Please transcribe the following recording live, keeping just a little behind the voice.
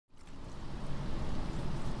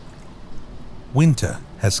Winter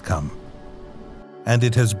has come, and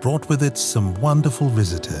it has brought with it some wonderful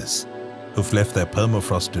visitors who've left their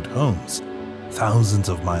permafrosted homes thousands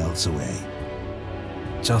of miles away,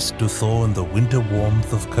 just to thaw in the winter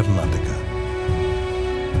warmth of Karnataka.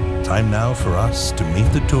 Time now for us to meet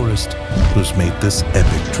the tourist who's made this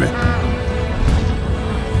epic trip.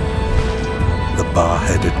 The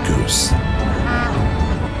Bar-headed Goose.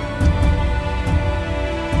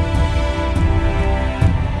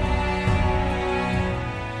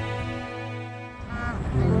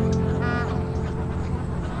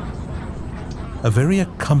 A very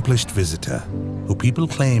accomplished visitor who people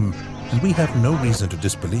claim, and we have no reason to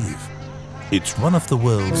disbelieve, it's one of the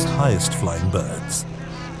world's highest flying birds.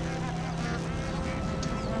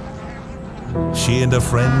 She and her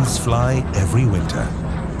friends fly every winter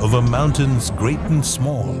over mountains great and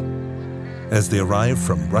small as they arrive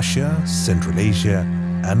from Russia, Central Asia,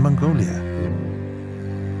 and Mongolia.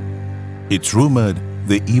 It's rumored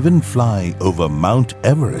they even fly over Mount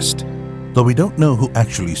Everest, though we don't know who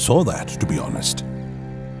actually saw that, to be honest.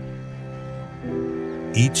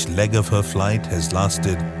 Each leg of her flight has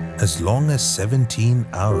lasted as long as 17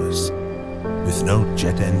 hours, with no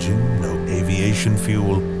jet engine, no aviation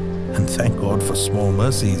fuel, and thank God for small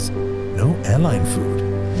mercies, no airline food.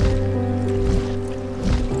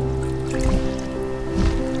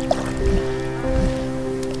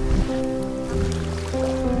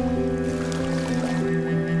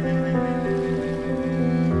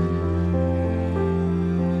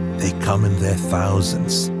 They come in their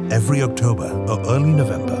thousands every October or early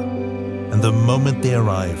November, and the moment they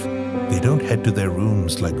arrive, they don't head to their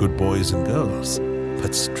rooms like good boys and girls,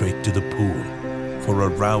 but straight to the pool for a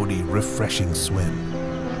rowdy, refreshing swim.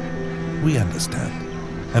 We understand,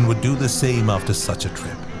 and would do the same after such a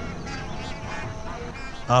trip.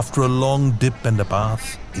 After a long dip and a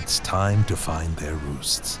bath, it's time to find their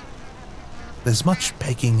roosts. There's much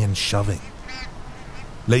pecking and shoving.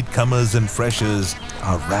 Latecomers and freshers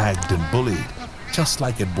are ragged and bullied, just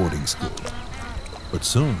like at boarding school. But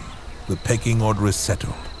soon, the pecking order is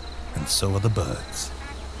settled, and so are the birds.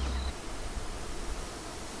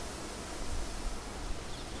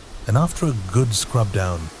 And after a good scrub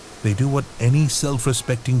down, they do what any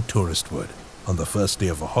self-respecting tourist would on the first day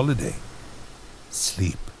of a holiday: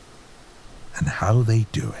 sleep. And how they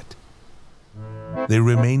do it. They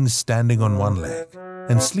remain standing on one leg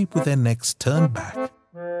and sleep with their necks turned back.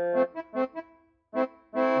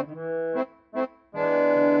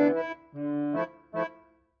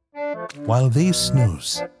 While they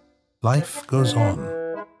snooze, life goes on.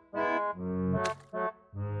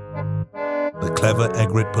 The clever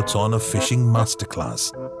egret puts on a fishing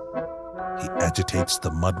masterclass. He agitates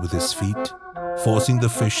the mud with his feet, forcing the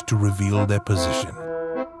fish to reveal their position.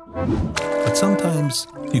 But sometimes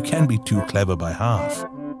you can be too clever by half.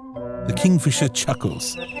 The kingfisher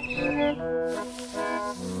chuckles.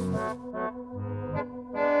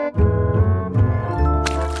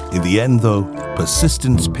 In the end, though,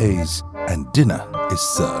 persistence pays and dinner is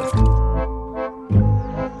served.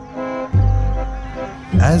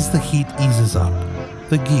 As the heat eases up,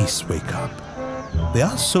 the geese wake up. They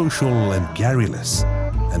are social and garrulous,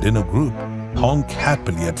 and in a group, honk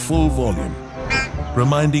happily at full volume,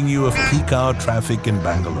 reminding you of peak hour traffic in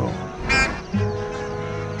Bangalore.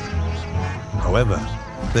 However,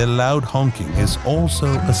 their loud honking is also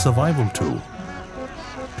a survival tool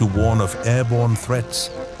to warn of airborne threats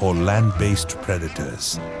or land-based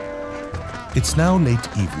predators. It's now late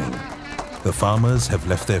evening. The farmers have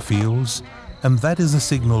left their fields, and that is a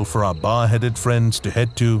signal for our bar-headed friends to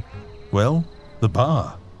head to, well, the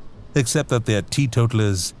bar, except that they are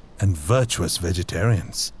teetotalers and virtuous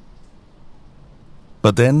vegetarians.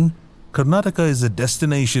 But then, Karnataka is a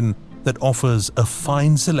destination that offers a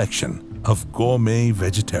fine selection of gourmet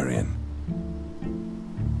vegetarian.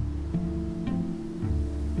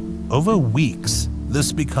 Over weeks,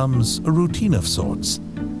 this becomes a routine of sorts,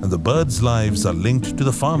 and the birds' lives are linked to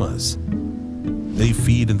the farmers. They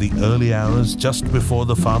feed in the early hours just before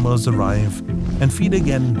the farmers arrive and feed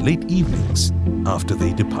again late evenings after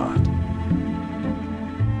they depart.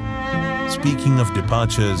 Speaking of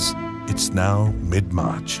departures, it's now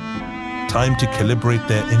mid-March. Time to calibrate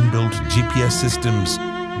their inbuilt GPS systems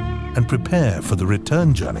and prepare for the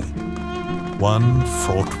return journey, one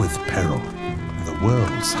fraught with peril and the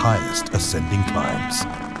world's highest ascending climbs.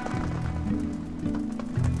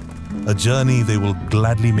 A journey they will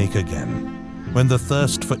gladly make again when the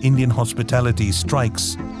thirst for Indian hospitality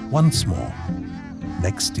strikes once more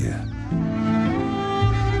next year.